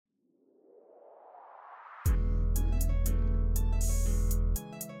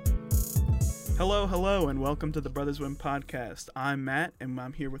Hello, and welcome to the Brothers Win podcast. I'm Matt, and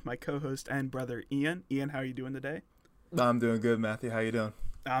I'm here with my co-host and brother Ian. Ian, how are you doing today? I'm doing good, Matthew. How you doing?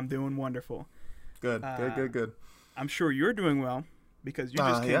 I'm doing wonderful. Good. I'm sure you're doing well because you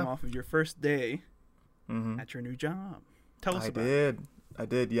just came yeah. off of your first day at your new job. Tell us about it. I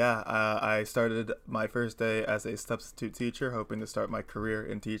did, yeah. I started my first day as a substitute teacher, hoping to start my career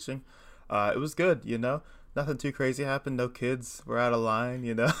in teaching. It was good, Nothing too crazy happened. No kids were out of line,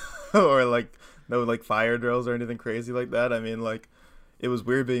 or no fire drills or anything crazy like that. I mean, it was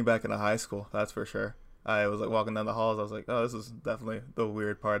weird being back in a high school, that's for sure. I was walking down the halls. I was like, oh, this is definitely the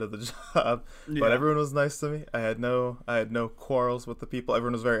weird part of the job. Yeah. But everyone was nice to me. I had no quarrels with the people.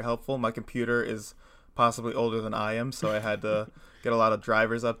 Everyone was very helpful. My computer is possibly older than I am, so I had to get a lot of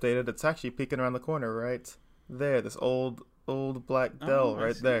drivers updated. It's actually peeking around the corner right there. This old black Dell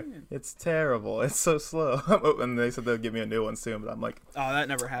right there. It's terrible. It's so slow. And they said they'll give me a new one soon, but I'm like, oh, that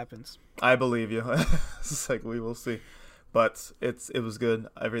never happens. I believe you. It's like, we will see. But it was good.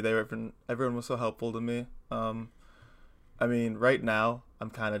 Every day, everyone was so helpful to me. I mean, right now, I'm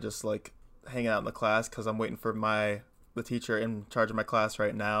kind of just hanging out in the class because I'm waiting for the teacher in charge of my class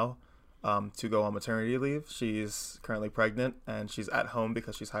right now to go on maternity leave. She's currently pregnant and she's at home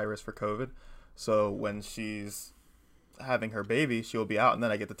because she's high risk for COVID. So when she's having her baby, she'll be out, and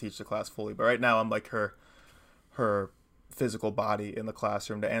then I get to teach the class fully. But right now, I'm like her physical body in the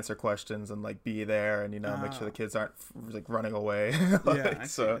classroom to answer questions and be there and make sure the kids aren't running away. I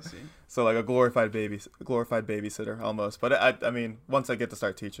see. So a glorified babysitter almost. But I mean, once I get to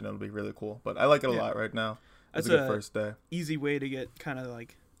start teaching, it'll be really cool. But I like it a lot right now. It's a good first day. Easy way to get kind of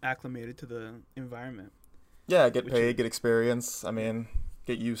acclimated to the environment. Yeah, get paid, get experience. I mean,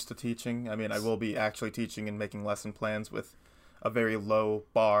 get used to teaching. I mean, I will be actually teaching and making lesson plans with a very low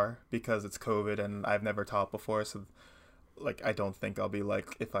bar because it's COVID and I've never taught before. So I don't think I'll be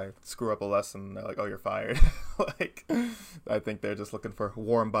if I screw up a lesson, they're oh, you're fired. I think they're just looking for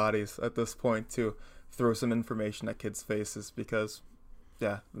warm bodies at this point to throw some information at kids' faces because,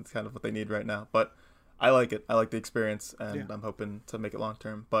 yeah, that's kind of what they need right now. But I like it. I like the experience, and I'm hoping to make it long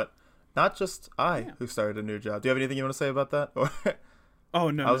term. But not just who started a new job. Do you have anything you want to say about that? Or oh,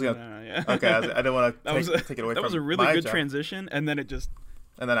 no, yeah. Okay, I didn't want to take it away from that was a really good transition, and then it just...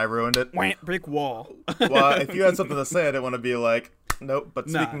 And then I ruined it. Brick wall. Well, if you had something to say, I didn't want to be nope. But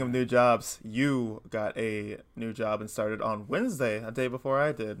speaking of new jobs, you got a new job and started on Wednesday, a day before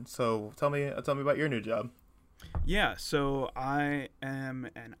I did. So tell me about your new job. Yeah, so I am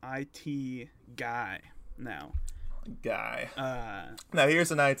an IT guy now. Now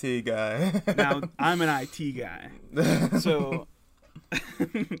here's an IT guy. Now I'm an IT guy. So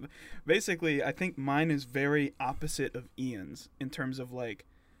basically, I think mine is very opposite of Ian's in terms of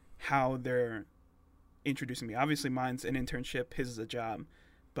how they're introducing me. Obviously, mine's an internship, his is a job,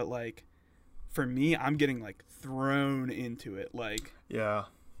 but for me, I'm getting thrown into it,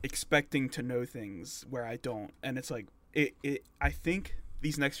 expecting to know things where I don't, and it's I think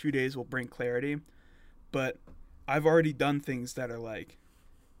these next few days will bring clarity, but I've already done things that are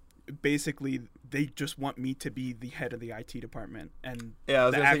basically they just want me to be the head of the IT department, and the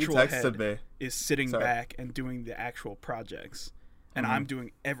actual head is sitting back and doing the actual projects, and I'm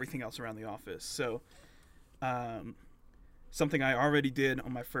doing everything else around the office. So something I already did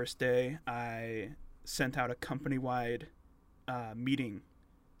on my first day, I sent out a company-wide meeting.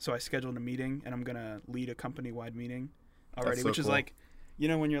 So I scheduled a meeting, and I'm gonna lead a company-wide meeting already, which is cool.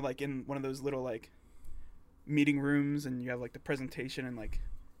 When you're in one of those little meeting rooms and you have the presentation and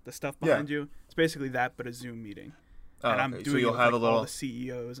the stuff behind you. It's basically that, but a Zoom meeting. And I'm doing it with all the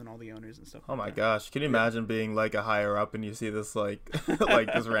CEOs and all the owners and stuff. Oh my gosh! Can you imagine being a higher up and you see this this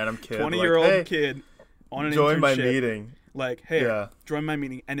random kid, 20-year-old kid on an join internship, my meeting. Join my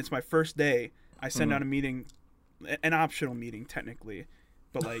meeting, and it's my first day. I send out a meeting, an optional meeting technically,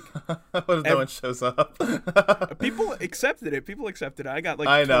 but what if no one shows up? People accepted it. I got 20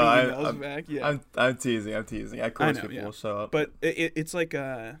 I know, emails back. Yeah, I'm teasing. Of course, people will show up. But it's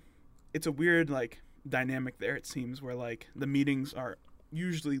it's a weird dynamic there. It seems where the meetings are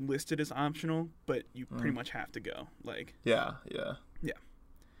usually listed as optional, but you pretty much have to go. Yeah.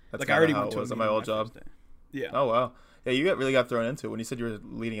 That's I already how went it to was a at my meeting old job. Yeah. Oh wow. Yeah, you really got thrown into it when you said you were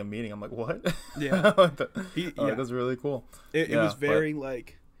leading a meeting. I'm like, what? Yeah. That's really cool. It was very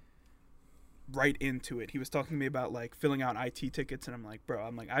right into it. He was talking to me about filling out IT tickets, and I'm like,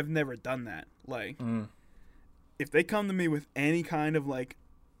 bro, I've never done that. If they come to me with any kind of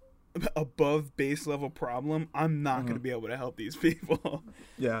above base level problem, I'm not going to be able to help these people.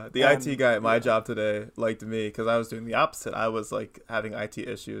 Yeah, the IT guy at my job today liked me because I was doing the opposite. I was having IT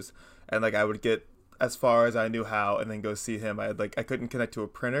issues, and I would get as far as I knew how, and then go see him. I couldn't connect to a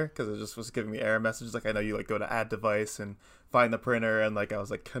printer because it just was giving me error messages. Like, I know you like go to add device and find the printer, and like I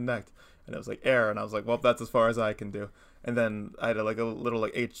was like connect, and it was like error, and I was like, well, that's as far as I can do. And then I had like a little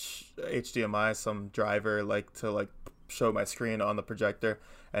like HDMI, some driver like to like show my screen on the projector,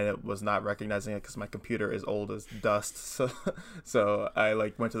 and it was not recognizing it because my computer is old as dust. So I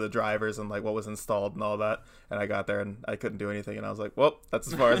like went to the drivers and like what was installed and all that, and I got there and I couldn't do anything, and I was like, well, that's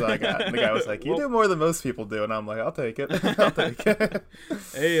as far as I got. And the guy was like, you do more than most people do, and I'm like, I'll take it. I'll take it.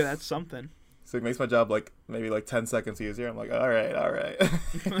 Hey, that's something. So it makes my job like maybe like 10 seconds easier. I'm like, all right.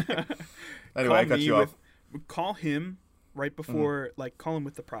 Anyway, I cut you off. Call him right before, like, call him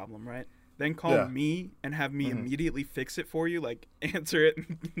with the problem, right? Then call me and have me immediately fix it for you, like answer it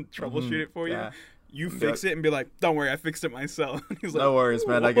and troubleshoot it for you. Yeah. You fix it and be like, don't worry, I fixed it myself. He's like, no worries,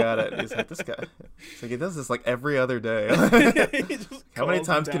 man, I got it. He's like, this guy. He's like, he does this like every other day. How many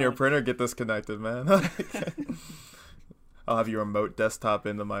times can your printer get disconnected, man? I'll have your remote desktop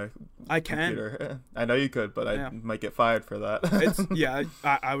into my computer. I know you could, but I might get fired for that.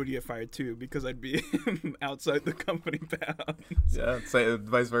 I would get fired too because I'd be outside the company bounds. Yeah, say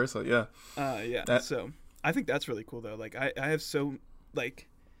vice versa. Yeah. So I think that's really cool though. Like I have so like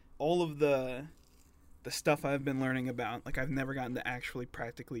all of the stuff I've been learning about. Like I've never gotten to actually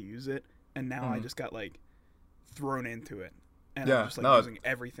practically use it, and now I just got like thrown into it, and I'm just like using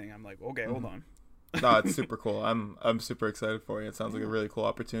everything. I'm like, okay, hold on. No, it's super cool. I'm super excited for you. It sounds like a really cool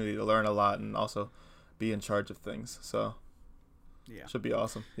opportunity to learn a lot and also be in charge of things. So yeah, should be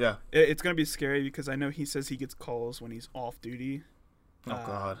awesome. Yeah, it's gonna be scary because I know he says he gets calls when he's off duty. Oh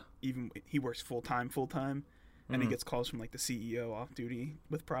God. Even he works full time, and he gets calls from like the CEO off duty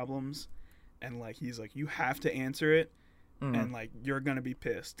with problems, and like he's like, you have to answer it. And like you're gonna be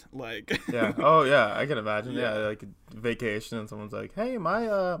pissed, like yeah. Oh yeah, I can imagine. Yeah, like vacation and someone's like, "Hey,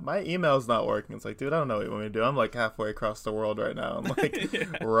 my email's not working." It's like, dude, I don't know what you want me to do. I'm like halfway across the world right now. I'm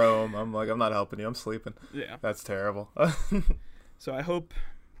like Rome. I'm like, I'm not helping you. I'm sleeping. Yeah, that's terrible. So I hope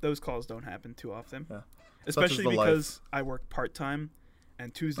those calls don't happen too often. Yeah, especially because I work part time,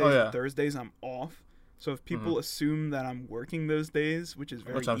 and Tuesdays and Thursdays I'm off. So if people assume that I'm working those days, which is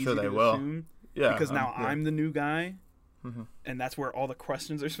very easy to assume, because now I'm the new guy. And that's where all the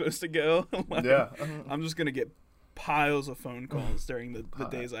questions are supposed to go. Like, I'm just gonna get piles of phone calls during the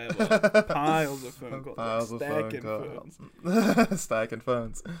days I have off. Piles of phone calls. Stacking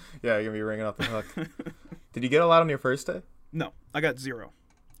phones. Yeah, you're gonna be ringing off the hook. Did you get a lot on your first day? No, I got 0.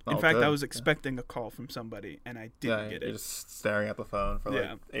 In fact, I was expecting a call from somebody, and I didn't get it. You're just staring at the phone for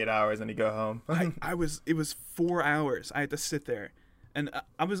like 8 hours, and you go home. It was 4 hours. I had to sit there. And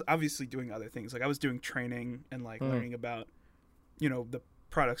I was obviously doing other things. Like I was doing training and like learning about, the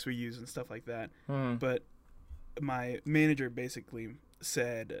products we use and stuff like that. But my manager basically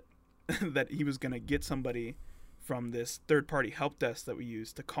said that he was going to get somebody from this third-party help desk that we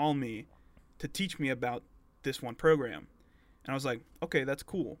use to call me to teach me about this one program. And I was like, okay, that's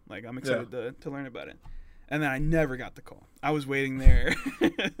cool. Like I'm excited to learn about it. And then I never got the call. I was waiting there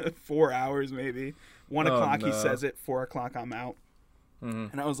 4 hours maybe. 1 o'clock he says it. 4 o'clock I'm out.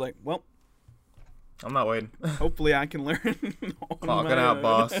 And I was like, well, I'm not waiting. Hopefully I can learn. Clocking out,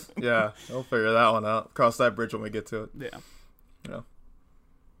 boss. Yeah, we'll figure that one out. Cross that bridge when we get to it. Yeah.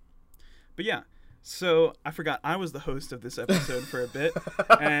 But yeah, so I forgot I was the host of this episode for a bit.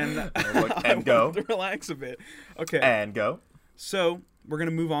 And and go. To relax a bit. Okay. And go. So we're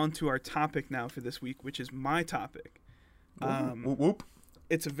going to move on to our topic now for this week, which is my topic. Whoop, whoop.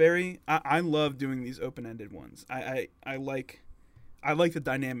 It's I love doing these open-ended ones. I like the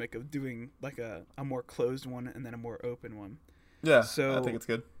dynamic of doing like a more closed one and then a more open one. Yeah, so I think it's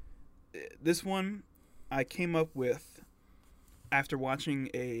good. This one I came up with after watching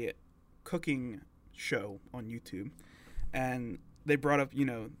a cooking show on YouTube, and they brought up,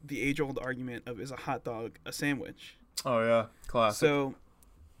 the age-old argument of is a hot dog a sandwich? Oh yeah, classic. So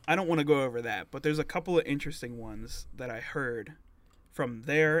I don't want to go over that, but there's a couple of interesting ones that I heard from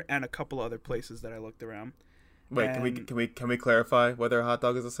there and a couple other places that I looked around. Wait, can we clarify whether a hot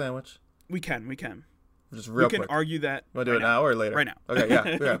dog is a sandwich? We can. Just real quick. We can argue that. Want to do it now or later? Right now. Okay,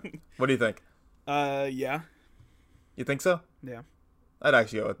 yeah. What do you think? Yeah. You think so? Yeah. I'd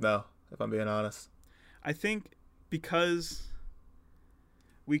actually go with no, if I'm being honest. I think because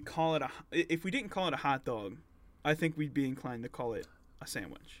we call it if we didn't call it a hot dog, I think we'd be inclined to call it a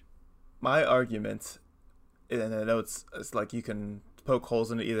sandwich. My argument, and I know it's like you can poke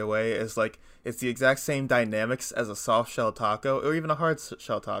holes in it either way, is like it's the exact same dynamics as a soft shell taco or even a hard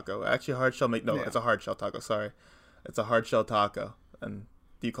shell taco. Actually, it's a hard shell taco. Sorry, it's a hard shell taco. And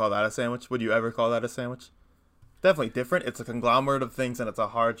do you call that a sandwich? Would you ever call that a sandwich? definitely different. It's a conglomerate of things, and it's a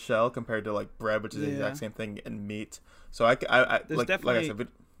hard shell compared to like bread, which is the Yeah. exact same thing, and meat. So I There's like I definitely said,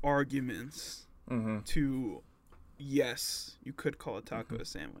 arguments mm-hmm. to yes, you could call a taco a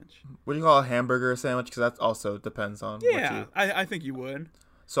sandwich. Would you call a hamburger a sandwich? Because that also depends on what Yeah, you. I think you would.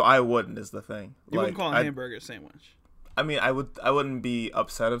 So I wouldn't is the thing. You wouldn't call a I hamburger a sandwich. I mean, I wouldn't be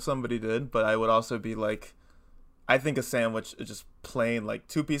upset if somebody did, but I would also be like, I think a sandwich is just plain like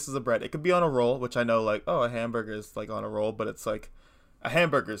two pieces of bread. It could be on a roll, which I know like, oh, a hamburger is like on a roll, but it's like a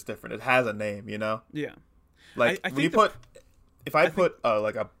hamburger is different. It has a name, you know? Yeah. Like I when you think put, if I put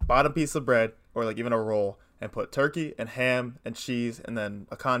like a bottom piece of bread or like even a roll and put turkey and ham and cheese and then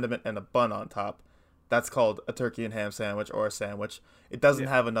a condiment and a bun on top, that's called a turkey and ham sandwich or a sandwich. It doesn't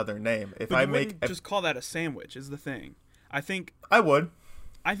have another name. If But I you make, wouldn't just call that a sandwich is the thing. I think I would.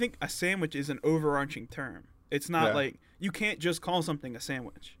 a sandwich is an overarching term. It's not Yeah. like you can't just call something a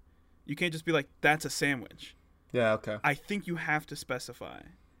sandwich. You can't just be like that's a sandwich. Yeah, okay. I think you have to specify.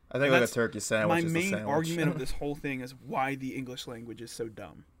 I think like a that's turkey sandwich My is a main sandwich. argument of this whole thing is why the English language is so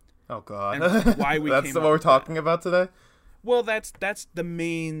dumb. Oh God, And why we that's came what up we're with that. talking about today. Well, that's the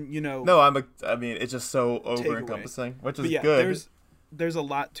main, No, I mean, it's just so over encompassing, which is But yeah, good. there's a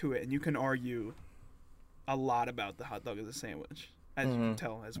lot to it, and you can argue a lot about the hot dog as a sandwich, as you can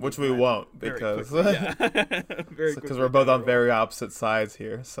tell. Which we won't very because quickly, yeah. Very because quickly we're both down on the road. very opposite sides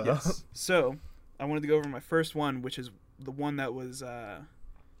here. So Yes. So I wanted to go over my first one, which is the one that was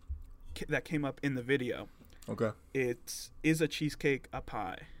that came up in the video. okay. Is a cheesecake a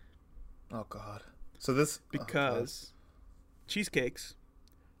pie? Oh God. So this Because cheesecakes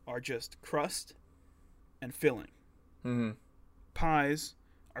are just crust and filling. mm-hmm. Pies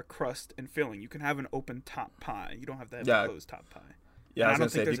are crust and filling. You can have an open top pie. You don't have to have Yeah. a closed top pie. Yeah, And I I don't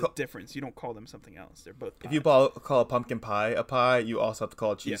was think gonna say there's a difference. You don't call them something else. They're both pies. if you call a pumpkin pie a pie, you also have to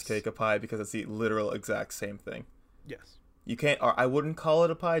call a cheesecake a pie because it's the literal exact same thing. Yes. You can't, or I wouldn't call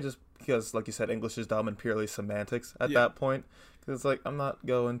it a pie just because, like you said, English is dumb and purely semantics at that point. Because it's like, I'm not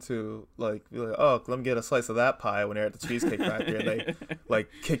going to, like, be like, oh, let me get a slice of that pie when you're at the Cheesecake Factory and they, like,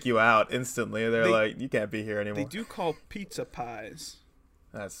 kick you out instantly. They're like, you can't be here anymore. They do call pizza pies.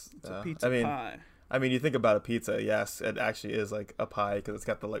 That's, It's a pizza pie. I mean, you think about a pizza, yes, it actually is, like, a pie because it's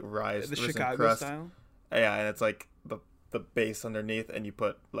got the, like, The risen Chicago crust. style. Yeah, and it's, like, the base underneath, and you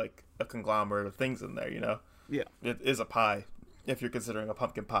put, like, a conglomerate of things in there, you know? Yeah. It is a pie, if you're considering a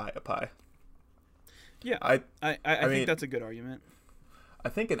pumpkin pie a pie. Yeah. I I mean, think that's a good argument. I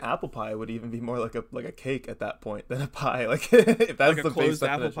think an apple pie would even be more like a cake at that point than a pie. Like if that's Like the a base closed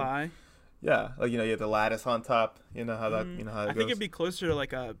apple definition. pie. Yeah, like you have the lattice on top. You know how that you know how I it think goes. it'd be closer to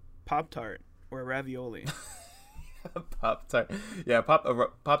like a Pop-Tart or a ravioli. Pop Tart. Yeah, Pop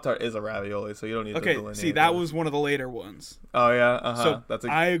Tart is a ravioli, so you don't need to Okay, delineate see, that those. was one of the later ones. Oh yeah, uh-huh. So That's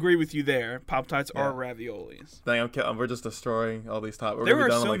I agree with you there. Pop-Tarts are Yeah. raviolis. thing. We're just destroying all these topics. There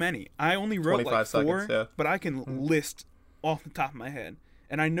are so many. I only wrote 25 like 4, seconds, yeah. but I can list off the top of my head.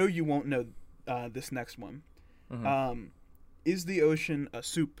 And I know you won't know this next one. Mm-hmm. Is the ocean a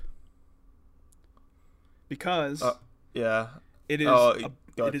soup? Because Yeah. it is go it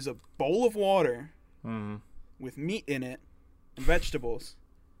ahead. is a bowl of water Mm-hmm. with meat in it and vegetables,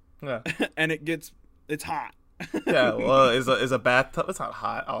 Yeah. and it's hot. Yeah. Well, is a bathtub? It's not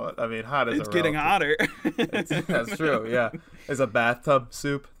hot. Oh, I mean, hot is. It's getting relative. hotter. That's true. Yeah. Is a bathtub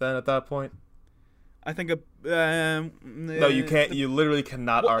soup then at that point? I think No, you can't. You literally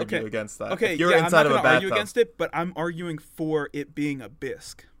cannot Well, argue okay. against that. Okay, if you're yeah, inside I'm of not a gonna argue bathtub, against it, but I'm arguing for it being a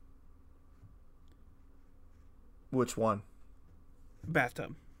bisque which one?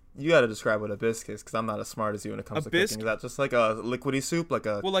 bathtub. You got to describe what a bisque is, because I'm not as smart as you when it comes A to bisque? cooking. Is that just like a liquidy soup, like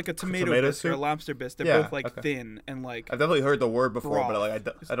a? Well, like a tomato bisque or a soup? lobster bisque. They're Yeah, both like okay. thin and like. I've definitely heard the word before, but broth.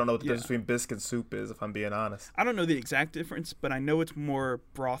 like I don't know what the Yeah. difference between bisque and soup is, if I'm being honest. I don't know the exact difference, but I know it's more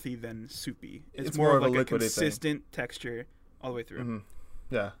brothy than soupy. It's more more of of a like a liquidy thing. consistent texture all the way through. Hmm.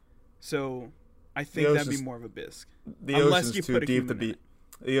 Yeah, So I think that'd be ocean's- more of a bisque. the Unless ocean's you too put a deep to human in be. it.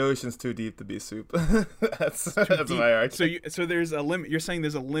 The ocean's too deep to be soup. that's Too that's deep. my argument. So there's a limit. You're saying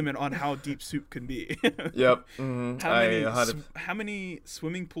there's a limit on how deep soup can be. Yep. Mm-hmm. How many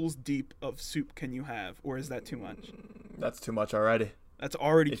swimming pools deep of soup can you have, or is that too much? That's too much already. That's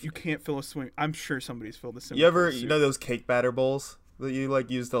already If- you can't fill a swim. I'm sure somebody's filled a swimming You ever, pool of you soup. know those cake batter bowls that you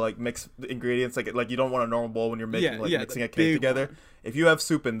like use to like mix the ingredients, like you don't want a normal bowl when you're making Yeah, mixing the a cake big together. one. If you have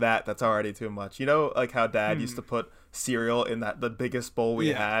soup in that's already too much. You know, like how Dad used Hmm. to put cereal in the biggest bowl we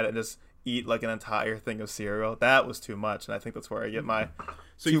Yeah. had and just eat like an entire thing of cereal. That was too much, and I think that's where I get my.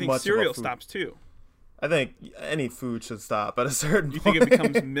 So you too think much of a cereal food. stops too? I think any food should stop at a certain You point. think it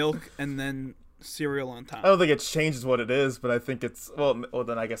becomes milk and then cereal on top. I don't think it changes what it is, but I think it's well.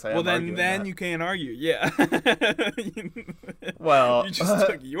 Then I guess I am Well, arguing then that. you can't argue. Yeah. Well, you just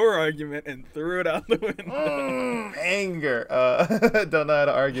took your argument and threw it out the window. Anger. Don't know how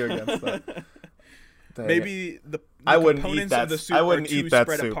to argue against that. Dang it. Maybe the I wouldn't eat components that. of the soup I wouldn't are too eat that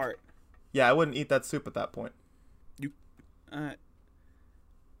spread soup. apart. Yeah, I wouldn't eat that soup at that point. Uh,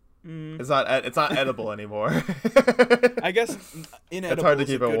 It's not edible anymore. I guess inedible hard to is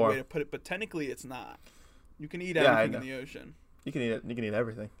keep a it good warm. way to put it, but technically it's not. You can eat Yeah, I everything in know. the ocean. You can eat it. You can eat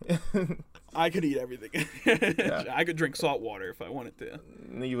everything. I could eat everything. Yeah. I could drink salt water if I wanted to.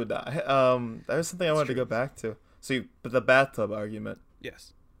 You would die. There's something I wanted to true. go back to. So, but the bathtub argument.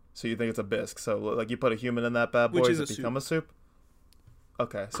 Yes. So you think it's a bisque? So like you put a human in that bad boy, Which does is it a become a soup?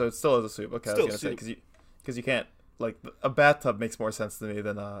 Okay, so it still is a soup. Okay, Still I was gonna say because you can't like a bathtub makes more sense to me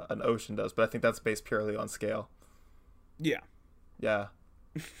than an ocean does, but I think that's based purely on scale. Yeah. Yeah.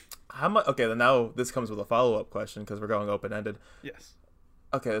 How much? Okay, then now this comes with a follow up question because we're going open ended. Yes.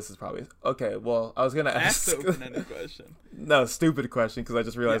 Okay, this is probably okay. Well, I was gonna Ask ask the open-ended question. no stupid question because I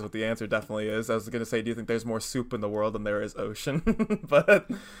just realized Yeah. what the answer definitely is. I was gonna say, do you think there's more soup in the world than there is ocean?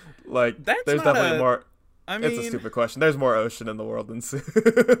 But like, That's there's not definitely more. I mean, It's a stupid question. There's more ocean in the world than soup.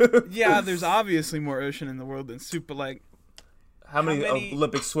 yeah, there's obviously more ocean in the world than soup, but like, How many many-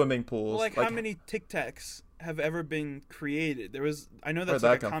 Olympic swimming pools? like how many Tic Tacs have ever been created? I know that's Where'd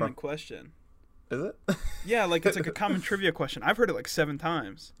like that a come common from? question. Is it? Yeah, like it's like a common trivia question. I've heard it like 7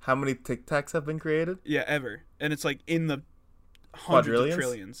 times. How many Tic Tacs have been created? Yeah, ever. And it's like in the hundreds Quadrillions? of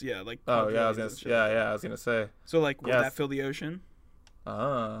trillions. Yeah, like Oh yeah, I was quadrillions gonna. and shit. Yeah, I was gonna say. So like, would Yes. that fill the ocean?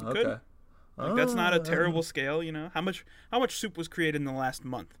 Ah, could. okay. Like that's not a terrible scale, you know. How much soup was created in the last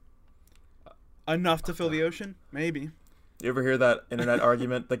month? Enough to fill the ocean? Maybe. You ever hear that internet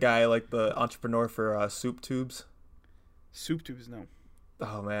argument? The guy, like the entrepreneur for soup tubes. Soup tubes, no.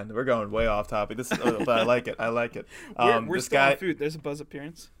 Oh man, we're going way off topic. This is, but I like it. I like it. We're This still guy, on food. There's a Buzz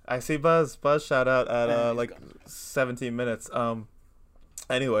appearance. I see Buzz. Buzz shout out at he's like gone. 17 minutes.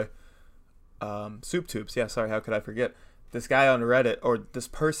 Anyway, soup tubes. Yeah, sorry. How could I forget? This guy on Reddit, or this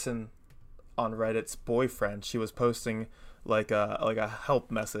person on Reddit's boyfriend, she was posting like a help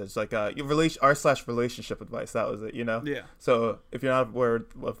message, like r/relationship advice. That was it, you know. Yeah. So if you're not aware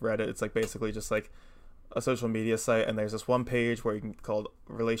of Reddit, it's like basically just like a social media site, and there's this one page where you can called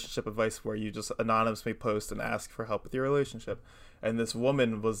relationship advice, where you just anonymously post and ask for help with your relationship. And this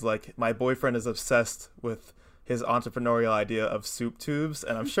woman was like, my boyfriend is obsessed with his entrepreneurial idea of soup tubes,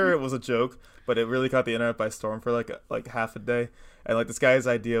 and I'm sure it was a joke, but it really caught the internet by storm for like half a day. And like this guy's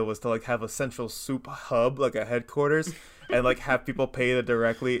idea was to like have a central soup hub, like a headquarters, and like have people pay to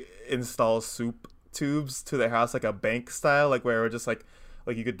directly install soup tubes to their house, like a bank style, like where it would just like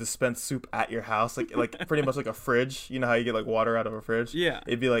you could dispense soup at your house, like pretty much like a fridge. You know how you get like water out of a fridge? Yeah.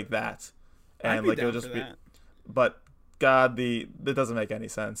 It'd be like that, I'd and be like it down would just for be. that. But God, that doesn't make any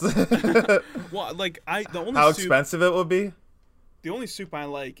sense. Well, like the only How soup, expensive it would be? the only soup I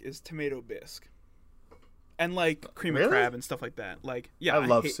like is tomato bisque, and like cream Really? of crab and stuff like that. Like, yeah, I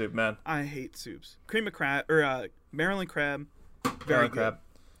love hate, soup, man. I hate soups. Cream of crab or Maryland crab, very Maryland good. crab.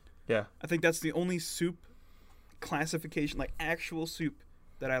 Yeah. I think that's the only soup classification, like actual soup,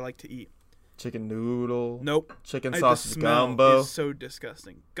 that I like to eat. Chicken noodle. Nope. Chicken The sausage smell gumbo. is so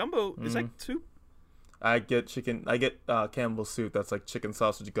disgusting. Gumbo is like soup. I get Campbell's soup. That's like chicken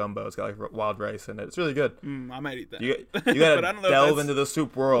sausage gumbo. It's got like wild rice in it. It's really good. I might eat that. You But I gotta don't know if delve that's- into the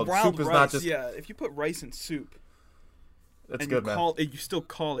soup world. Wild Soup is rice, not just. yeah. If you put rice in soup, It's and good, you man. call it, you still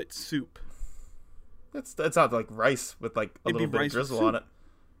call it soup. It's not like rice with like a It'd be little bit of rice with drizzle on soup.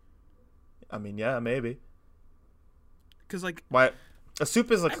 it. I mean, yeah, maybe. Because like, Why? A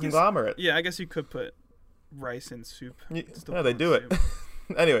soup is a guess- conglomerate. yeah, I guess you could put rice in soup. Still Yeah, they call do it. soup.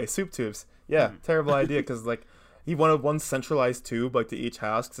 Anyway, soup tubes. Yeah, terrible idea because like he wanted one centralized tube like to each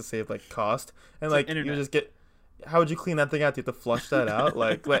house to save like cost, and like like you internet. just get. How would you clean that thing out? Do you have to flush that out?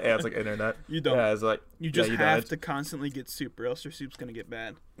 Yeah, it's like internet. You don't. Yeah, it's like You just don't. have It's to constantly get soup, or else your soup's gonna get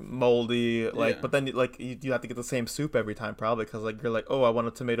bad. moldy. Like, Yeah. but then like you have to get the same soup every time probably because like you're like, oh, I want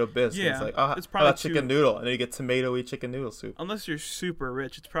a tomato bisque. And Yeah, it's like, oh, it's how probably about chicken noodle, and then you get tomatoey chicken noodle soup. Unless you're super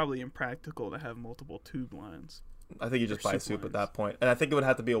rich, it's probably impractical to have multiple tube lines. I think you just buy soup soup at lines. that point. And I think it would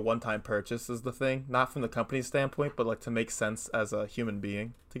have to be a one-time purchase is the thing. Not from the company's standpoint, but like to make sense as a human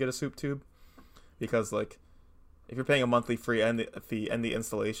being to get a soup tube. Because like if you're paying a monthly fee and the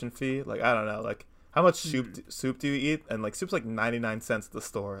installation fee, like I don't know, like how much soup do you eat? And like soup's like 99 cents at the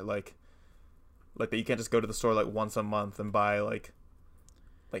store. Like that you can't just go to the store like once a month and buy like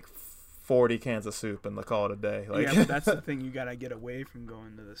 40 cans of soup and call it a day. Like, yeah, but that's the thing. You gotta get away from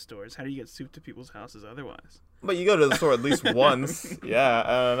going to the stores. How do you get soup to people's houses otherwise? but you go to the store at least once. Yeah,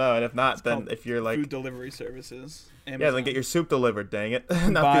 I don't know. And if not, It's then called if you're like, food delivery services. yeah, Amazon. then get your soup delivered. Dang it,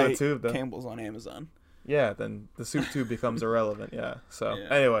 not Buy the tube though. Campbell's on Amazon. Yeah, then the soup tube becomes irrelevant. Yeah. So Yeah.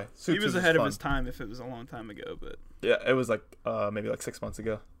 anyway, soup He was tubes ahead is of fun. his time if it was a long time ago, but Yeah, it was like maybe like 6 months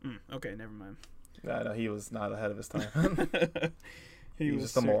ago. okay, never mind. Yeah, no, he was not ahead of his time. He He's was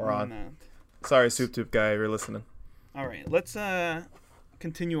just a certainly moron. not. Sorry, soup tube guy, if you're listening. All right, let's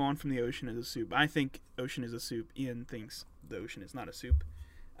continue on from the ocean as a soup. I think ocean is a soup. Ian thinks the ocean is not a soup.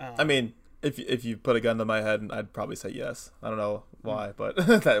 I mean, if you put a gun to my head, I'd probably say yes. I don't know why, but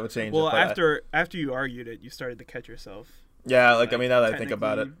that would change well, it. But after you argued it, you started to catch yourself. yeah, like I mean, now that I think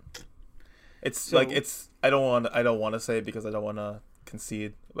about it, technically- it's So- like it's. I don't want to say it because I don't want to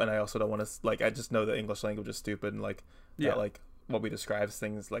concede, and I also don't want to like. I just know the English language is stupid and like Yeah. that, like what we describe as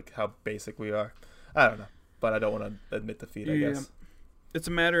things like how basic we are. I don't know, but I don't want to admit defeat. I Yeah. guess. It's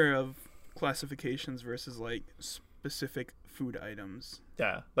a matter of classifications versus like specific food items.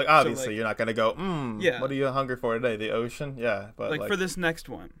 Yeah, like obviously like- you're not gonna go. Yeah. What are you hungry for today? The ocean. Yeah, but Like for this next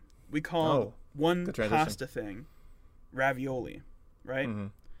one, we call Oh, one good transition. pasta thing ravioli, right? hmm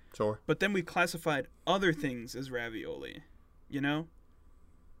Sure. But then we classified other things as ravioli. You know?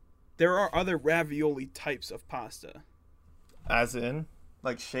 There are other ravioli types of pasta. As in,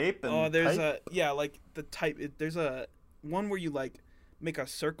 like shape and Oh, there's type? like the type. There's a one where you like make a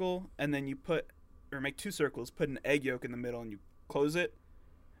circle and then you put, or make two circles, put an egg yolk in the middle and you close it,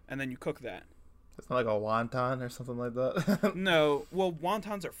 and then you cook that. It's not like a wonton or something like that. No, well,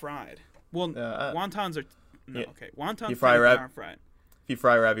 wontons are fried. Well, Yeah, wontons are no, yeah. okay. Wontons You fry technically rav- aren't fried. If you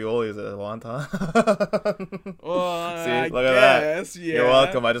fry ravioli, is it a wonton? Well, See, I look at that. guess, yeah. You're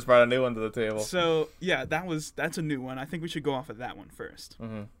welcome. I just brought a new one to the table. So yeah, that's a new one. I think we should go off of that one first.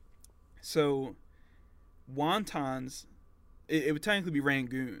 hmm So, wontons, it would technically be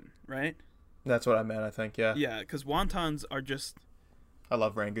Rangoon, right? That's what I meant. I think. Yeah. Yeah, because wontons are just I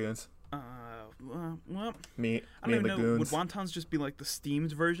love rangoons. well, Me I don't and even the know. Would goons. wontons just be like the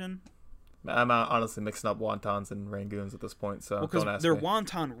steamed version? I'm honestly mixing up wontons and rangoons at this point, so Well, don't because ask they're me.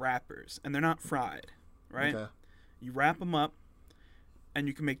 wonton wrappers and they're not fried, right? Okay. You wrap them up, and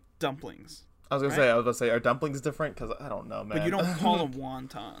you can make dumplings, I was right? about to say, are dumplings different? Because I don't know, man. but you don't call them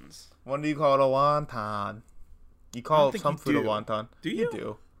wontons. When do you call it a wonton? You call think some you food a do. wonton. Do you?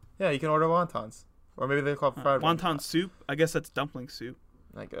 do. Yeah, you can order wontons, or maybe they call it fried Wonton soup? I guess that's dumpling soup.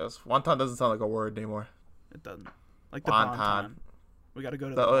 I guess wonton doesn't sound like a word anymore. It doesn't. Like the Wonton. bonton. We got to go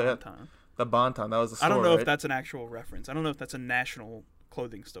to The- the oh, yeah. bonton. The bonton, that was the store, I don't know right? if that's an actual reference. I don't know if that's a national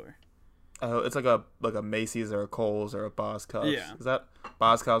clothing store. It's like a Macy's or a Kohl's or a Boscov's. Yeah. Is that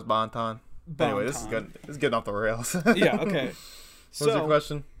Boscov's bonton? Anyway, this is Bonton. good. This is getting off the rails. Yeah, okay. What was your So,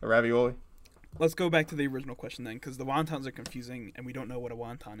 question? A ravioli? let's go back to the original question then, because the wontons are confusing, and we don't know what a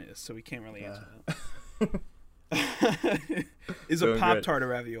wonton is, so we can't really answer that. Is a Doing Pop great. Tart a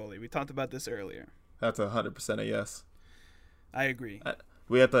ravioli? We talked about this earlier. That's 100% a yes. I agree.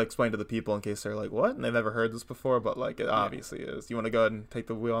 We have to explain to the people in case they're like, what? And they've never heard this before, but like it obviously is. You want to go ahead and take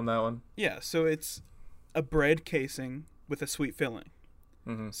the wheel on that one? Yeah, so it's a bread casing with a sweet filling.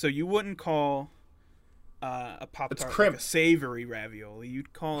 Mm-hmm. So you wouldn't call a Pop It's Tart crimp. like a savory ravioli.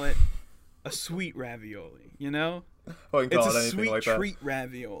 You'd call it a sweet ravioli. You know, I wouldn't it's call a it anything sweet like that. treat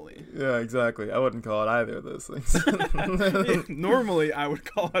ravioli. Yeah, exactly. I wouldn't call it either of those things. Normally, I would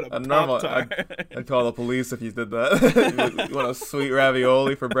call it a normal- Pop Tart. I'd call the police if you did that. You want a sweet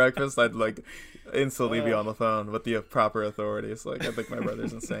ravioli for breakfast? I'd like instantly be on the phone with the proper authorities. Like I think my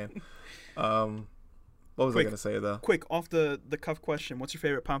brother's insane. What was I Quick. gonna say though? Quick, off the cuff question. What's your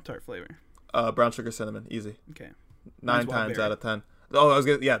favorite Pop Tart flavor? Brown sugar cinnamon, easy. Okay. 9 Mine's times Wildberry. out of 10. Oh, I was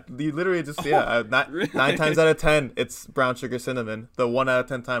gonna, yeah. You literally just nine times out of 10, it's brown sugar cinnamon. The 1 out of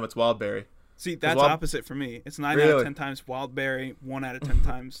 10 time, it's wildberry. See, that's Wild- opposite for me. It's 9 out Really? of 10 times wild berry, 1 out of 10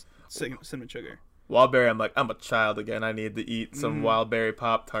 times cinnamon sugar. Wildberry, I'm like, I'm a child again. I need to eat some wildberry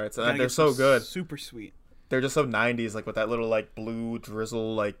Pop Tarts, and Gotta they're get so some good. Super sweet. They're just so 90s, like with that little like blue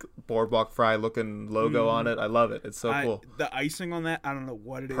drizzle, like boardwalk fry looking logo on it. I love it. It's so cool. The icing on that, I don't know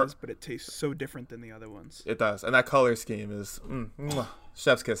what it is, but it tastes so different than the other ones. It does, and that color scheme is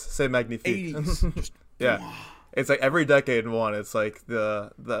chef's kiss. C'est magnifique. 80s. Just, Yeah. It's like every decade in one. It's like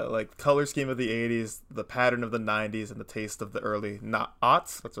the like color scheme of the 80s, the pattern of the 90s, and the taste of the early not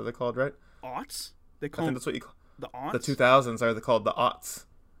aughts. That's what they're called, right? aughts? They I call think them that's what you call the aughts? the 2000s are called the aughts.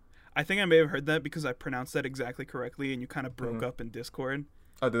 I think I may have heard that because I pronounced that exactly correctly and you kind of broke up in Discord.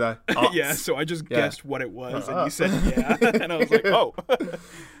 Oh, did I? Yeah, Aughts. so I just Yeah. guessed what it was and you said yeah. And I was like, oh.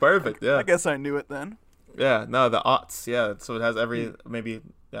 Perfect. Yeah. I guess I knew it then. Yeah. No, the aughts. Yeah. So it has every maybe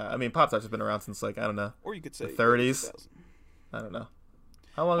Yeah, I mean, Pop Tarts have been around since like I don't know, Or you could say the 30s. 2000. I don't know.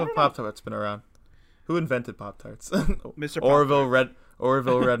 How long I have don't Pop Tarts been around? Who invented Pop Tarts? Mr. Orville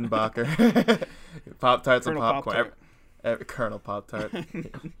Redenbacher. Pop Tarts and Colonel popcorn. Pop-Tart. Colonel Pop Tart.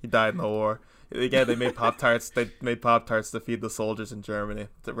 He died in the war. Again, they made Pop Tarts. They made Pop Tarts to feed the soldiers in Germany,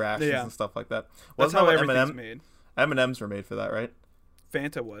 the rations Yeah. and stuff like that. That's Wasn't how that what everything's made. M&Ms were made for that, right?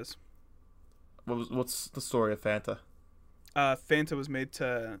 Fanta was. What's the story of Fanta? Fanta was made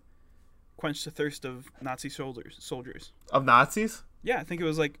to quench the thirst of Nazi soldiers. Of Nazis? Yeah, I think it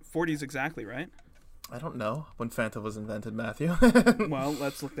was like 40s exactly, right? I don't know when Fanta was invented, Matthew. Well,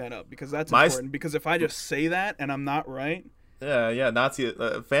 let's look that up because that's My- important. Because if I just say that and I'm not right, Yeah, Nazi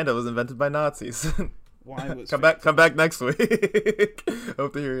Fanta was invented by Nazis. why was come back next week.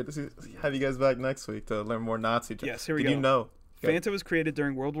 Hope to have you guys back next week to learn more Nazi. Yes, here we Did go. you know? Fanta was created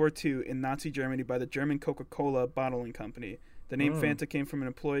during World War II in Nazi Germany by the German Coca-Cola bottling company. The name Fanta came from an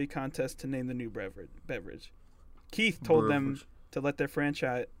employee contest to name the new beverage. Keith told them to let their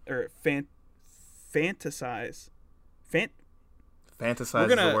franchise or fantasize. Fantasize is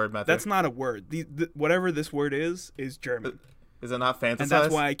the word, Matthew. That's not a word. Whatever this word is German. Is it not fantasize? And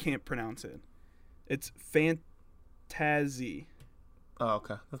that's why I can't pronounce it. It's fantasy. Oh,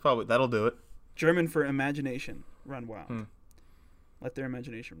 okay. That'll do it. German for imagination. Run wild. Let their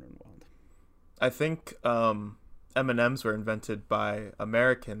imagination run wild. I think M&Ms were invented by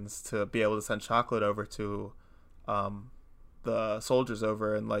Americans to be able to send chocolate over to the soldiers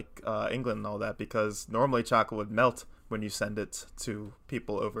over in like England and all that, because normally chocolate would melt when you send it to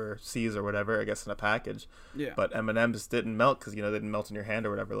people overseas or whatever, I guess in a package. Yeah. But M&Ms didn't melt because they didn't melt in your hand or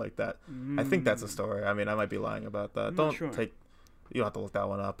whatever like that. I think that's a story. I mean, I might be lying about that. You don't have to look that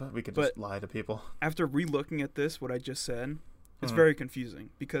one up. We could just lie to people. After re-looking at this, what I just said, it's very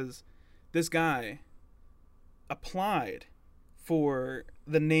confusing because this guy applied for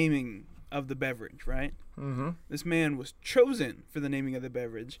the naming of the beverage, right? Mm-hmm. This man was chosen for the naming of the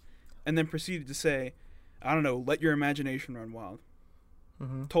beverage and then proceeded to say, I don't know, let your imagination run wild.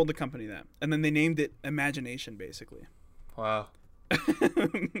 Mm-hmm. Told the company that. And then they named it Imagination, basically. Wow.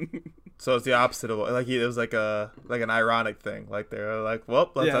 So it's the opposite of it was like an ironic thing. Like they're like,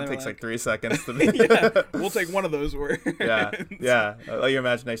 well, that takes like 3 seconds to be. Yeah, we'll take one of those words. Yeah. Let your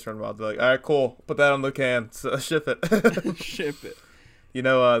imagination run wild. They're like, all right, cool. Put that on the can. Ship it. Ship it. You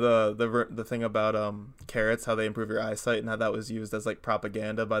know the thing about carrots, how they improve your eyesight, and how that was used as like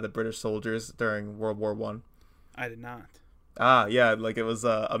propaganda by the British soldiers during World War One. I did not. Ah, yeah, like it was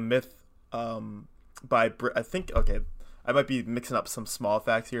a myth by I think, okay, I might be mixing up some small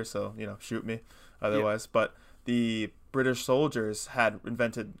facts here, so shoot me otherwise. Yeah. But the British soldiers had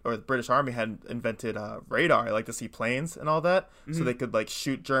invented, or the British Army had invented radar, like to see planes and all that, so they could like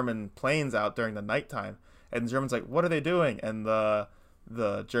shoot German planes out during the nighttime. And the Germans like, what are they doing? And the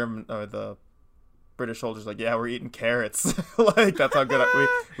German or the British soldiers like, yeah, we're eating carrots. Like that's how good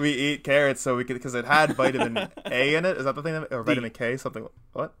we eat carrots, so we could, because it had vitamin A in it. Is that the thing? Or vitamin K? Something.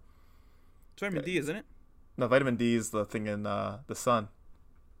 What? It's vitamin D, isn't it? No, vitamin D is the thing in the sun.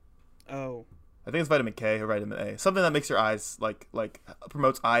 Oh. I think it's vitamin K or vitamin A. Something that makes your eyes like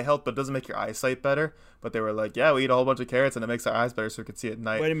promotes eye health, but doesn't make your eyesight better. But they were like, yeah, we eat a whole bunch of carrots and it makes our eyes better, so we can see at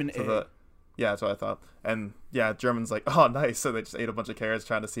night. Vitamin A. Yeah, that's what I thought. And yeah, Germans like, oh, nice. So they just ate a bunch of carrots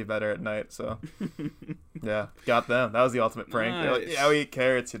trying to see better at night. So yeah, got them. That was the ultimate prank. Nice. They're like, yeah, we eat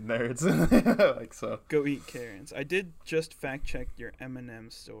carrots, you nerds. Like so. Go eat carrots. I did just fact check your M&M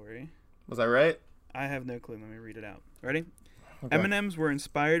story. Was I right? I have no clue. Let me read it out. Ready? Okay. M&Ms were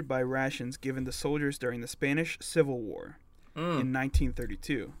inspired by rations given to soldiers during the Spanish Civil War in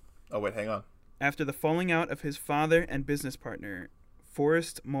 1932. Oh wait, hang on. After the falling out of his father and business partner,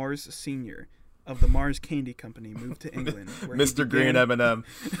 Forrest Mars Sr. of the Mars Candy Company moved to England. Where Mr. Green M&M.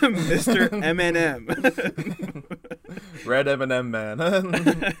 Mr. M&M. Red M&M man.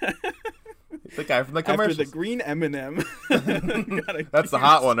 The guy from the commercials. After the green M&M. That's the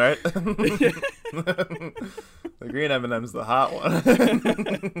hot one, right? The green M&M's the hot one.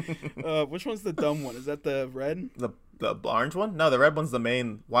 Which one's the dumb one? Is that the red? The orange one? No, the red one's the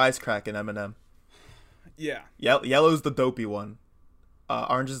main wisecracking M&M. Yeah. Yellow's the dopey one.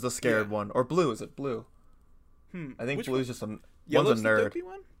 Orange is the scared one. Or blue. Is it blue? I think blue's just a... Yellow's one's a nerd. the dopey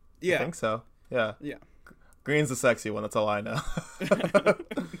one? Yeah. I think so. Yeah. Yeah. Green's the sexy one. That's all I know.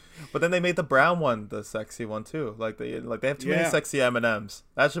 But then they made the brown one the sexy one too. Like they have too many sexy M&Ms.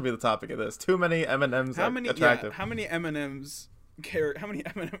 That should be the topic of this. Too many M&Ms attractive. How many M&Ms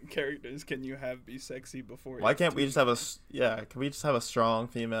characters can you have be sexy before? Why can't we just have can we just have a strong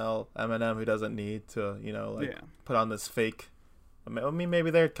female M&M who doesn't need to, put on this fake I mean,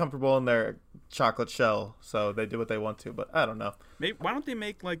 maybe they're comfortable in their chocolate shell, so they do what they want to. But I don't know. Maybe why don't they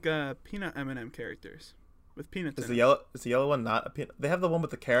make like peanut M&M characters with peanuts Is in the it? yellow is the yellow one not a peanut? They have the one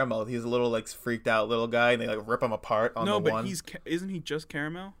with the caramel. He's a little like freaked out little guy, and they like rip him apart on No, the but one. isn't he just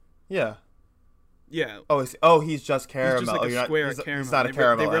caramel? Yeah. Yeah, He's just caramel. he's just like Oh, a you're square not, of he's, caramel. he's not a They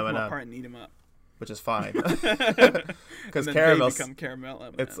caramel rip him M&M, apart and eat him up. which is fine. And Because then caramel, they become caramel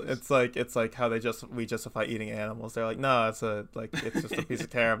M&Ms. it's like how we justify eating animals. They're like, no, it's just a piece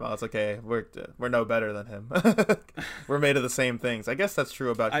of caramel. It's okay. We're no better than him. We're made of the same things. I guess that's true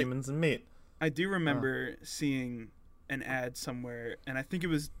about humans and meat. I do remember seeing an ad somewhere, and I think it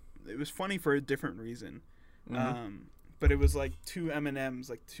was funny for a different reason. But it was like two M&Ms,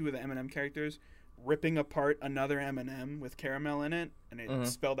 like two of the M&M characters, ripping apart another M&M with caramel in it, and it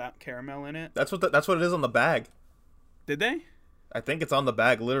spelled out caramel in it. That's what it is on the bag. Did they? I think it's on the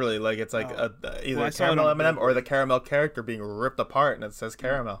bag, literally. Like it's like either a caramel M&M or the caramel character being ripped apart, and it says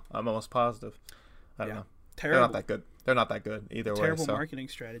caramel. I'm almost positive. I don't know. Terrible. They're not that good. They're not that good either way. Terrible So. marketing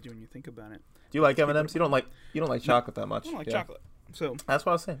strategy when you think about it. Do you like M&Ms? You don't like chocolate that much. I don't like chocolate. So that's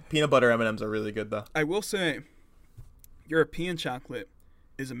what I was saying. Peanut butter M&Ms are really good though. I will say, European chocolate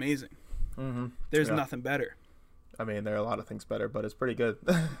is amazing. There's nothing better. I mean, there are a lot of things better, but it's pretty good.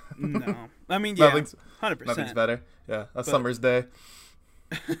 No, I mean, yeah, 100%. Nothing's better. Yeah, summer's day.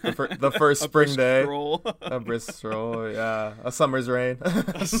 The first spring day. A brisk stroll. Yeah, a summer's rain.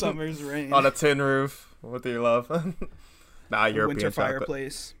 A summer's rain. On a tin roof with your love. Nah, European winter chocolate.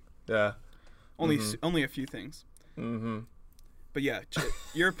 Fireplace. Yeah. Only a few things. But yeah,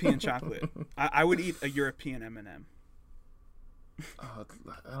 European chocolate. I would eat a European M&M. Oh,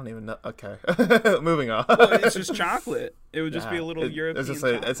 I don't even know. Okay, moving on. Well, it's just chocolate. It would just be a little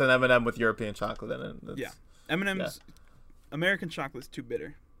European. It's an M&M with European chocolate in it. Yeah, M&M's. American chocolate's too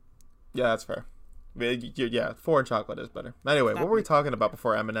bitter. Yeah, that's fair. Yeah, foreign chocolate is better. Anyway, what were we talking about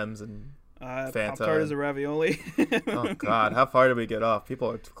before M&M's and Fanta? Pop-Tart is a ravioli. Oh God, how far did we get off?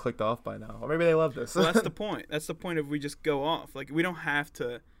 People are clicked off by now, or maybe they love this. Well, that's the point. That's the point of we just go off. Like we don't have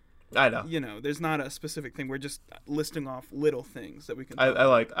to. I know. You know, there's not a specific thing. We're just listing off little things that we can. I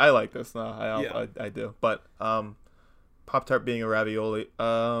like this now. I do. But Pop-Tart being a ravioli.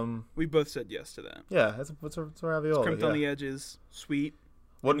 We both said yes to that. Yeah, it's a ravioli. It's crimped on the edges, sweet.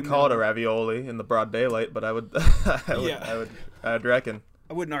 Wouldn't call it a ravioli in the broad daylight, but I would. I'd reckon.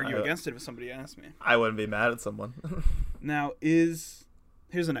 I wouldn't argue against it if somebody asked me. I wouldn't be mad at someone. Now here's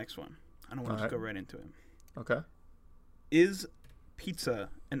the next one. I don't want to just go right into it. Okay. Is pizza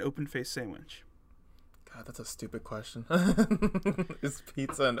an open-faced sandwich? God, that's a stupid question. Is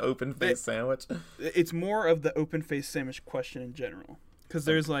pizza an open-faced sandwich? It's more of the open-faced sandwich question in general. Because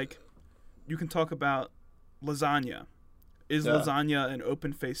there's you can talk about lasagna. Is lasagna an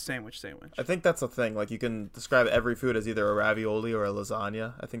open-faced sandwich? I think that's a thing. Like, you can describe every food as either a ravioli or a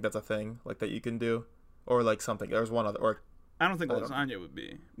lasagna. I think that's a thing, like, that you can do. Or, like, something. There's one other. Or I don't think lasagna would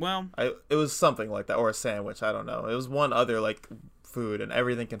be. Well, it was something like that. Or a sandwich. I don't know. It was one other, like, food, and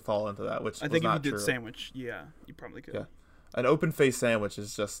everything can fall into that, which I think was if you did true. Sandwich, yeah, you probably could. Yeah. An open-faced sandwich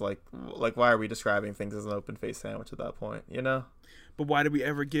is just, like, why are we describing things as an open-faced sandwich at that point, you know? But why did we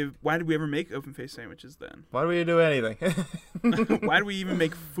ever make open-faced sandwiches then? Why do we do anything? Why do we even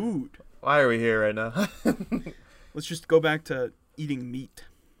make food? Why are we here right now? Let's just go back to eating meat.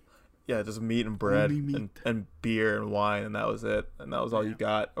 Yeah, just meat and bread meat. And beer and wine, and that was it. And that was all you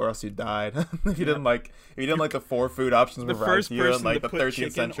got, or else you died. If you didn't like the 4 food options the provided first to you in like the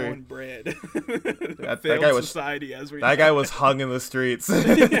 13th century. On bread. that guy was society as we that guy was hung in the streets.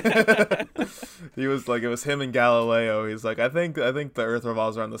 He was like, it was him and Galileo. He's like, I think the Earth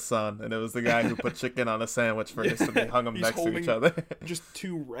revolves around the sun, and it was the guy who put chicken on a sandwich first, and they hung them next to each other. Just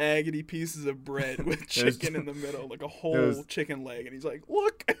 2 raggedy pieces of bread with chicken in the middle, like a whole chicken leg, and he's like,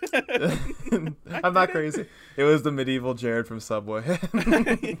 look. I'm not crazy. It was the medieval Jared from Subway.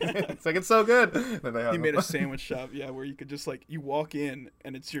 It's like, it's so good. He made a sandwich shop, where you could just you walk in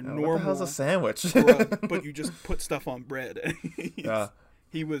and it's your normal. What the hell's a sandwich? But you just put stuff on bread.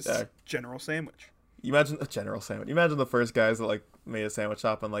 He was General Sandwich. You imagine a General Sandwich. You imagine the first guys that made a sandwich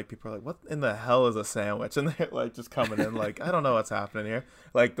shop, and people are like, "What in the hell is a sandwich?" And they're just coming in I don't know what's happening here.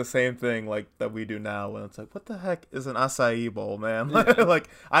 The same thing that we do now when it's what the heck is an acai bowl, man? Yeah.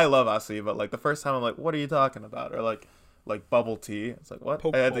 I love acai, but the first time I'm like, what are you talking about? Or like bubble tea. It's what?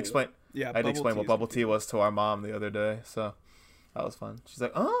 I had to explain. Yeah, I had to explain what bubble tea was to our mom the other day, so that was fun. She's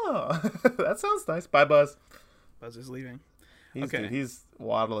like, "Oh, that sounds nice." Bye, Buzz. Buzz is leaving. He's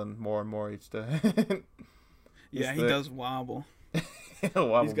waddling more and more each day. He does wobble.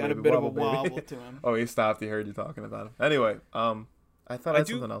 Wobble, he's got baby, a bit of a baby. wobble to him. Oh, he stopped. He heard you talking about him. Anyway, I thought I had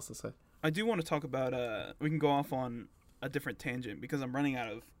something else to say. I do want to talk about. We can go off on a different tangent because I'm running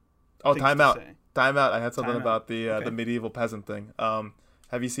out of. Oh, things time to out. say. Time out. I had something Time out. about the Okay. medieval peasant thing.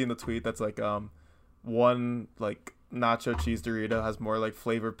 Have you seen the tweet that's like one like nacho cheese Dorito has more like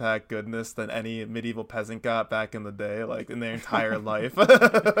flavor pack goodness than any medieval peasant got back in the day, like in their entire life. Was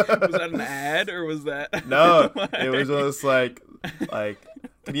that an ad or was that? No, it was just like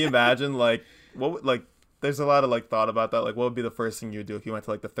can you imagine like what like there's a lot of like thought about that, like what would be the first thing you would do if you went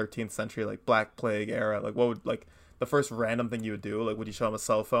to like the 13th century like Black Plague era, like what would like the first random thing you would do, like would you show them a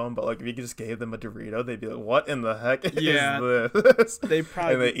cell phone? But like if you just gave them a Dorito, they'd be like, what in the heck Yeah. is this? They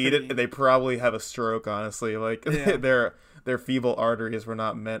probably And they eat it pretty- and they probably have a stroke, honestly, like Yeah. their feeble arteries were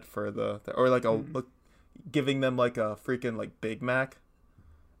not meant for the or like a Mm. giving them like a freaking like Big Mac.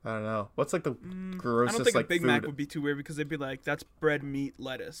 I don't know. What's like the I grossest don't think like a Big food? Mac would be too weird because they'd be like, "That's bread, meat,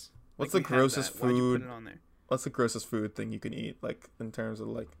 lettuce." What's Like, the we have grossest that. Why'd you food? put it on there? What's the grossest food thing you can eat? Like in terms of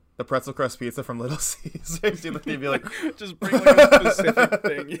like the pretzel crust pizza from Little Caesars. You'd be like, Just bring like a specific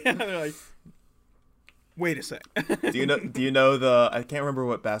thing. Yeah, they're like, "Wait a sec." do you know the I can't remember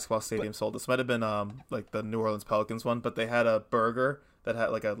what basketball stadium sold. This might have been like the New Orleans Pelicans one, but they had a burger that had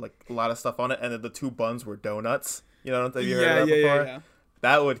like a lot of stuff on it, and then the two buns were donuts. You know, have you heard of that before? Yeah.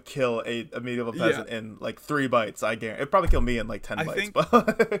 That would kill a medieval peasant in like 3 bites. I guarantee. It'd probably kill me in like 10 I bites. think-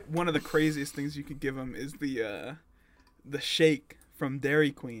 But One of the craziest things you could give them is the shake from Dairy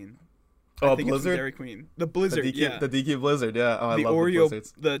Queen. oh, I think it's from Blizzard, Dairy Queen. The Blizzard, yeah. the DQ Blizzard. Yeah, oh, I The love Oreo, the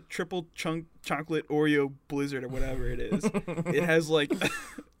Blizzards. the triple chunk chocolate Oreo Blizzard or whatever it is. It has like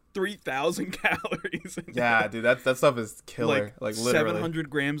 3,000 calories. In Yeah, it. dude, that stuff is killer. Like literally. 700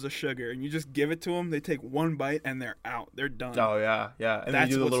 grams of sugar, and you just give it to them. They take one bite and they're out. They're done. Oh yeah, yeah. And then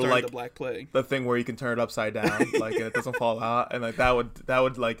That's you do what the little started like the Black Plague. the thing where you can turn it upside down, like and it doesn't fall out, and like that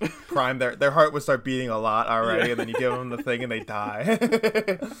would like prime their heart would start beating a lot already, Yeah. and then you give them the thing and they die.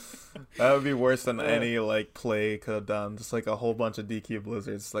 That would be worse than any like plague could have done. Just like a whole bunch of DQ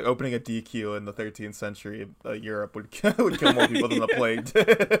blizzards, like opening a DQ in the 13th century Europe would would kill more people than the plague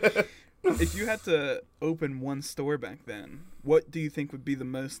did. If you had to open one store back then, what do you think would be the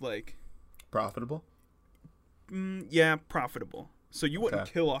most like, Profitable. profitable? So you wouldn't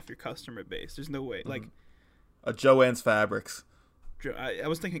Okay. kill off your customer base. There's no way. Like, A Joann's Fabrics. I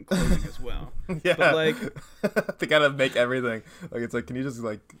was thinking clothing as well. Yeah, But, like- they gotta make everything. Like it's like, can you just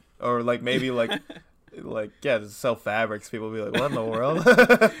like, or like maybe like, like yeah, just sell fabrics. People will be like, what in the world?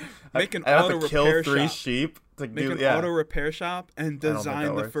 Make an I have auto to kill repair 3 shop. sheep to Make do an yeah. auto repair shop and don't think design that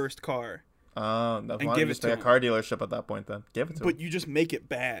the works. first car. No, and why give don't you it just to make a them. car dealership at that point then? Give it to But you just make it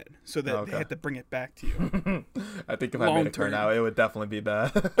bad so that Okay. they have to bring it back to you. them. I think if I long made a car term. now, it would definitely be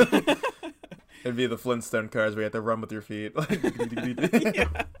bad. It'd be the Flintstone cars where you have to run with your feet. I think a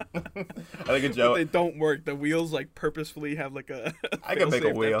But Joe. they don't work. The wheels like purposefully have like a. I could make a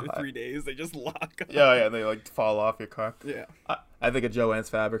fail-safe wheel. After 3 days, they just lock up. Yeah, they like fall off your car. Yeah. I think a Joann's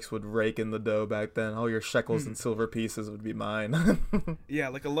Fabrics would rake in the dough back then. All your shekels Hmm. and silver pieces would be mine. Yeah,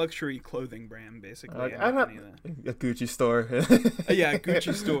 like a luxury clothing brand, basically. Like, and I'm make not any of that. a Gucci store. Yeah, a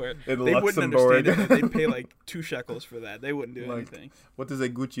Gucci store. In They wouldn't understand Luxembourg. it. They'd pay like 2 shekels for that. They wouldn't do Like, anything. What is a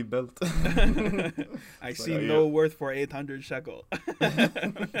Gucci belt? I It's see like, oh, no yeah. worth for 800 shekel.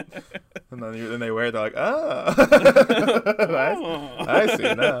 And then they wear it. They're like, ah, Oh. I see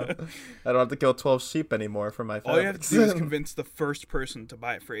now. I don't have to kill 12 sheep anymore for my fabrics. All you have to do is convince the first person to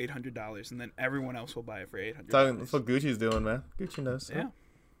buy it for $800, and then everyone else will buy it for $800. That's what Gucci's doing, man. Gucci knows. Yeah.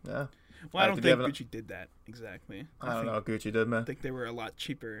 Yeah. Well, I don't Did you think have an- Gucci did that exactly. I don't think, know what Gucci did, I man. think they were a lot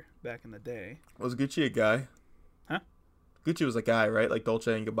cheaper back in the day. Was Gucci a guy? Huh? Gucci was a guy, right? Like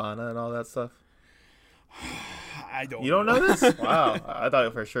Dolce and Gabbana and all that stuff. I don't. You don't know this? Wow. I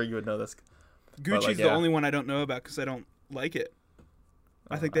thought for sure you would know this. Gucci's like, the yeah. only one I don't know about because I don't like it.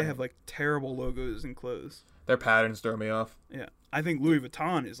 I think they have like terrible logos and clothes. Their patterns throw me off. Yeah, I think Louis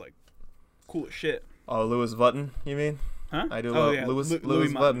Vuitton is like cool as shit. Oh, Louis Vuitton, you mean? Huh? I do Oh, love yeah, Louis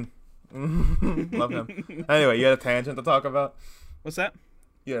Louis Vuitton. Love him. Anyway, you had a tangent to talk about? What's that?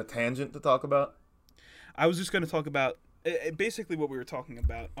 You had a tangent to talk about? I was just going to talk about basically what we were talking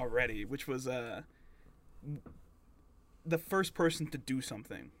about already, which was the first person to do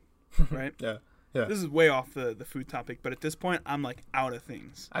something, right? Yeah. Yeah. This is way off the food topic, but at this point, I'm like out of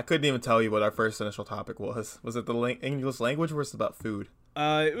things. I couldn't even tell you what our first initial topic was. Was it the English language or was it about food?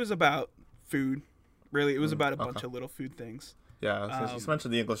 It was about food. Really, it was about a bunch okay. of little food things. Yeah, since you Um,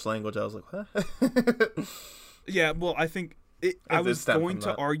 mentioned the English language, I was like, what? Yeah, well, I think I It did was stem going from to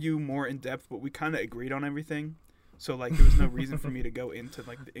that. argue more in depth, but we kind of agreed on everything. So like, there was no reason for me to go into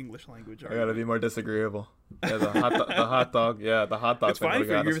like the English language. I gotta be argument. more disagreeable. Yeah, the hot dog. Yeah, the hot dog. It's thing fine would've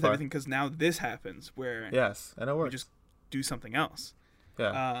if you got agree us with far. everything because now this happens where Yes, and it we works. just do something else.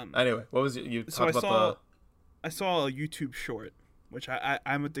 Yeah. Um, Anyway, what was you so I talked about saw I saw a YouTube short, which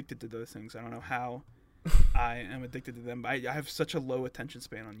I'm addicted to those things. I don't know how I am addicted to them. But I have such a low attention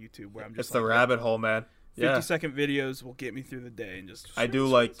span on YouTube where I'm just It's the rabbit hole, man. 50-second videos will get me through the day and just. I do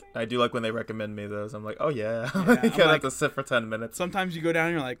like when they recommend me those. I'm like, oh yeah, you I'm gotta have to sit for 10 minutes. Sometimes you go down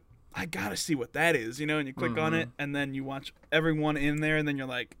and you're like, I gotta see what that is, you know, and you click on it, and then you watch everyone in there, and then you're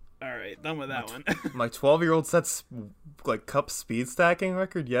like, all right, done with that one. My 12-year-old sets like cup speed stacking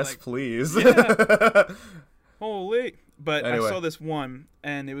record. Yes, Like, please. yeah. Holy! But Anyway. I saw this one,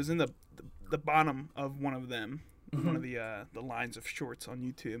 and it was in the bottom of one of them, one of the lines of shorts on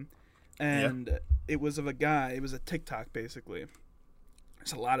YouTube, and it was of a guy. It was a TikTok basically.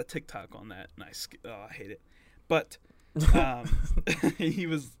 There's a lot of TikTok on that, and I hate it. But he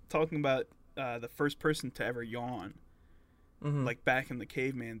was talking about the first person to ever yawn, like back in the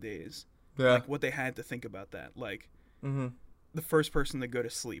caveman days. Yeah. Like what they had to think about that. Like the first person to go to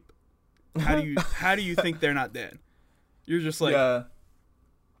sleep. How do you think they're not dead? You're just like, yeah.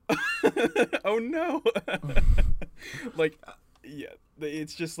 oh no. Like, yeah,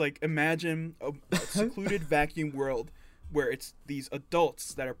 it's just like, imagine a secluded vacuum world where it's these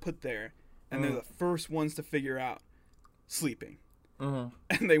adults that are put there, and they're the first ones to figure out sleeping. And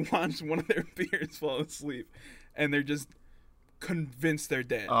they watch one of their peers fall asleep, and they're just convinced they're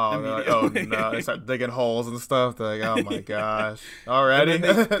dead. Oh, they're like, oh no! They start digging holes and stuff. They're like, oh my gosh, already?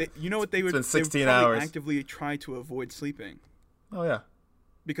 They, you know what they would? It's been 16 they would probably hours. actively try to avoid sleeping Oh yeah.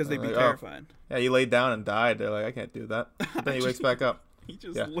 because they'd be Like, terrified. Yeah, you laid down and died. They're like, I can't do that. But then he wakes back up. He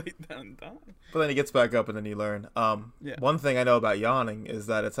just Yeah. laid down and died. But then he gets back up and then you learn. Yeah. One thing I know about yawning is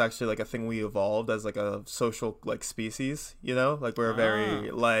that it's actually like a thing we evolved as like a social like species, you know? Like we're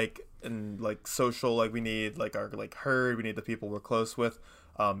very like and like social, like we need like our like herd, we need the people we're close with.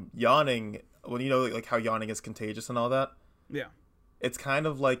 Yawning, when you know like how yawning is contagious and all that, Yeah. it's kind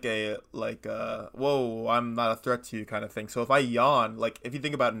of like whoa, I'm not a threat to you kind of thing. So if I yawn, like if you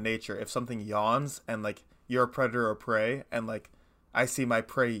think about nature, if something yawns and like you're a predator or prey and like I see my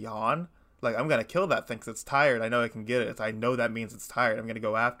prey yawn, like I'm gonna kill that thing because it's tired. I know I can get it. I know that means it's tired. I'm gonna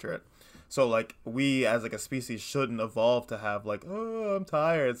go after it. So like we as like a species shouldn't evolve to have like, oh, I'm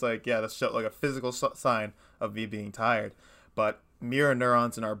tired. It's like, yeah, that's like a physical sign of me being tired. But mirror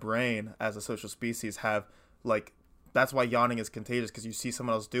neurons in our brain as a social species have like, that's why yawning is contagious, because you see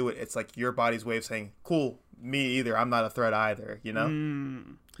someone else do it. It's like your body's way of saying, cool, me either. I'm not a threat either, you know?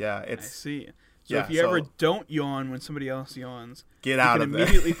 Yeah, I it's see. So yeah, if you ever don't yawn when somebody else yawns, get you out can of there.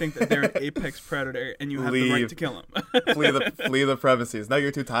 immediately think that they're an apex predator and you have the right Leave. to kill them. flee the premises. Now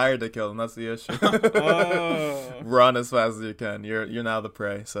you're too tired to kill them. That's the issue. Oh. Run as fast as you can. You're now the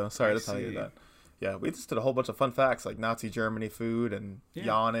prey. So sorry I to tell you see. that. Yeah, we just did a whole bunch of fun facts like Nazi Germany food and Yeah.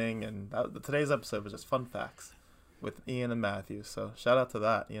 yawning, and today's episode was just fun facts with Ian and Matthew. So shout out to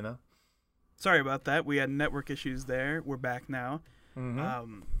that, you know. Sorry about that. We had network issues there. We're back now.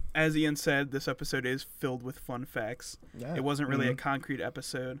 As Ian said, this episode is filled with fun facts. Yeah. It wasn't really a concrete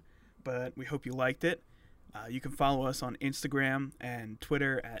episode, but we hope you liked it. You can follow us on Instagram and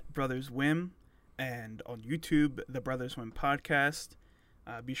Twitter at Brothers Whim, and on YouTube, the Brothers Whim Podcast.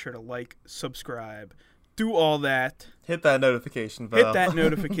 Be sure to like, subscribe, do all that. Hit that notification bell. Hit that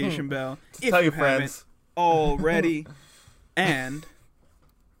notification bell if Tell you your haven't friends. already. And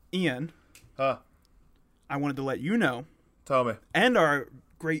Ian, Huh. I wanted to let you know, Tell me. and our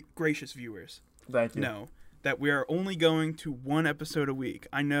great gracious viewers Thank you. know, that we are only going to one episode a week.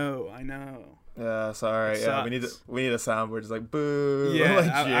 I know. Yeah, sorry. It Yeah, sucks. we need a soundboard just like boo. Yeah, like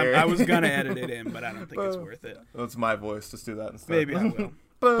I was gonna edit it in, but I don't think it's worth it. That's my voice. Just do that instead. Maybe I will.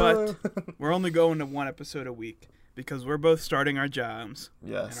 Boo. But we're only going to one episode a week because we're both starting our jobs.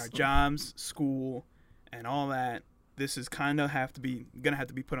 Yes. And our jobs, school, and all that. This is kind of gonna have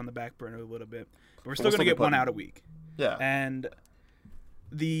to be put on the back burner a little bit. But we're still we'll gonna still get be one putting- out a week. Yeah. And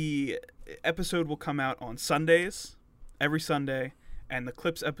the episode will come out on Sundays, every Sunday, and the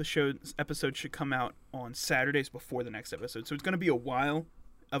clips episode should come out on Saturdays before the next episode. So it's going to be a while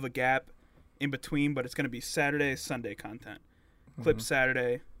of a gap in between, but it's going to be Saturday, Sunday content. Clip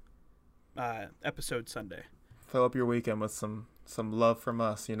Saturday, episode Sunday. Fill up your weekend with some love from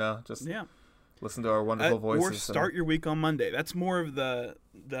us, you know? Just Yeah. listen to our wonderful voices. Or start your week on Monday. That's more of the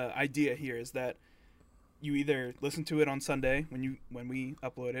idea here, is that you either listen to it on Sunday when we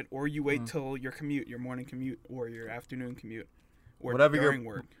upload it, or you wait till your morning commute, or your afternoon commute, or during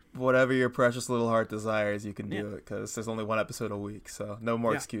work. Whatever your precious little heart desires, you can Yeah. do it, because there's only one episode a week. So no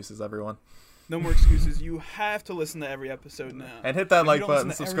more Yeah. excuses, everyone. No more excuses. You have to listen to every episode now. And hit that If you like don't button,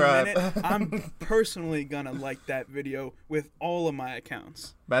 listen to every subscribe. minute, I'm personally gonna like that video with all of my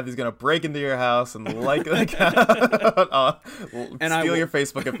accounts. Matthew's gonna break into your house and like the account, And I steal will- your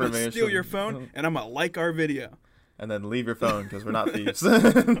Facebook information, Steal your phone, and I'm gonna like our video. and then leave your phone because we're not thieves. But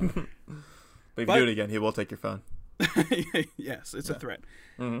if you But- do it again, he will take your phone. Yes, it's a threat.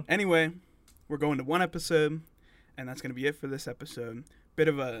 Mhm. Anyway, we're going to one episode, and that's gonna be it for this episode. Bit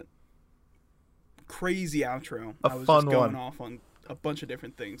of a crazy outro. A I was fun just going one. off on a bunch of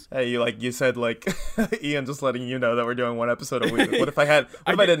different things. Hey, you said like Ian just letting you know that we're doing one episode a week. What if I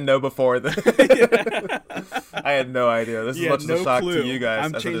didn't know before that? I had no idea. This is Yeah, much no of a shock clue. to you guys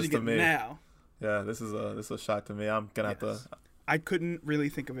I'm as it is changing to it me. now. Yeah, this is a shock to me. I'm gonna have to. Yes. I couldn't really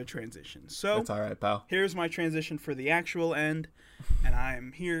think of a transition. So It's all right, pal. here's my transition for the actual end, and I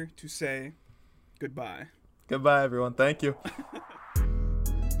am here to say goodbye. Goodbye, everyone. Thank you.